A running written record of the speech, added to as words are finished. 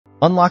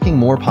Unlocking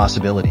more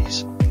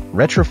possibilities.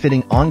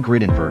 Retrofitting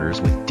on-grid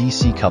inverters with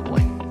DC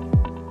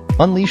coupling.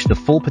 Unleash the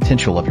full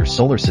potential of your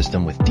solar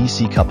system with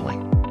DC coupling.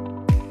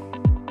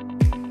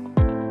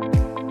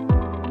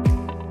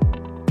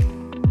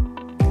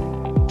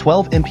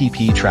 "12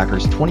 MPP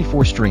trackers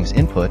 24 strings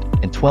input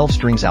and 12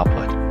 strings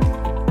output."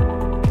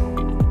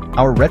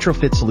 Our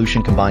retrofit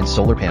solution combines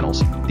solar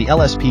panels, the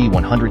LSP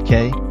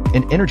 100K,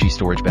 and energy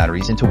storage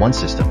batteries into one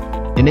system,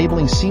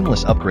 enabling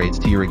seamless upgrades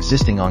to your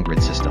existing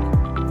on-grid system.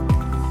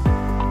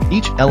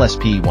 Each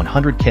LSP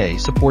 100K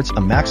supports a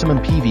maximum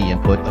PV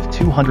input of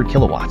 200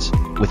 kilowatts,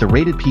 with a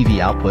rated PV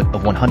output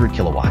of 100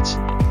 kilowatts.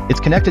 It's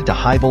connected to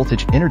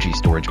high-voltage energy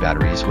storage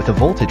batteries with a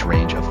voltage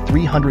range of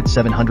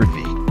 300–700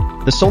 V.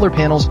 The solar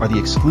panels are the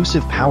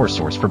exclusive power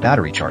source for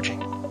battery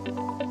charging.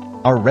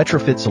 Our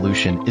retrofit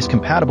solution is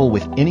compatible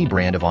with any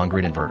brand of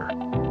on-grid inverter.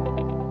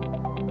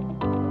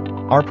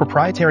 Our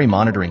proprietary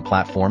monitoring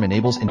platform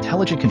enables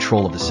intelligent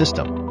control of the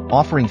system,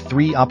 offering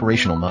 3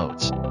 operational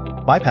modes.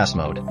 Bypass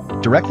mode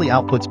directly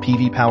outputs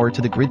PV power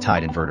to the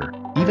grid-tied inverter.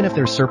 Even if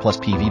there's surplus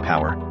PV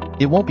power,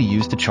 it won't be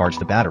used to charge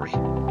the battery.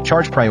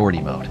 Charge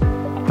priority mode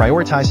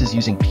prioritizes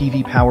using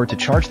PV power to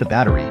charge the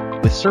battery,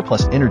 with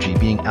surplus energy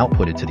being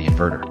outputted to the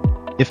inverter.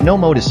 If no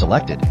mode is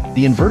selected,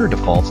 the inverter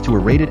defaults to a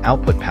rated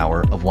output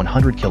power of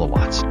 100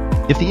 kilowatts.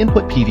 If the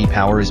input PV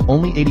power is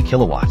only 80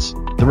 kilowatts,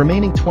 the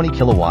remaining 20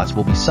 kilowatts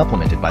will be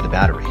supplemented by the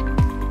battery.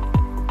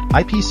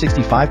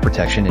 IP65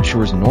 protection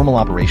ensures normal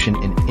operation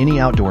in any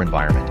outdoor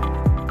environment,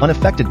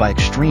 unaffected by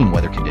extreme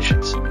weather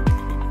conditions.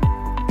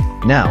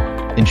 Now,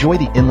 enjoy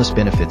the endless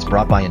benefits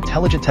brought by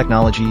intelligent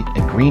technology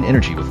and green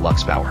energy with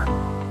LuxPower.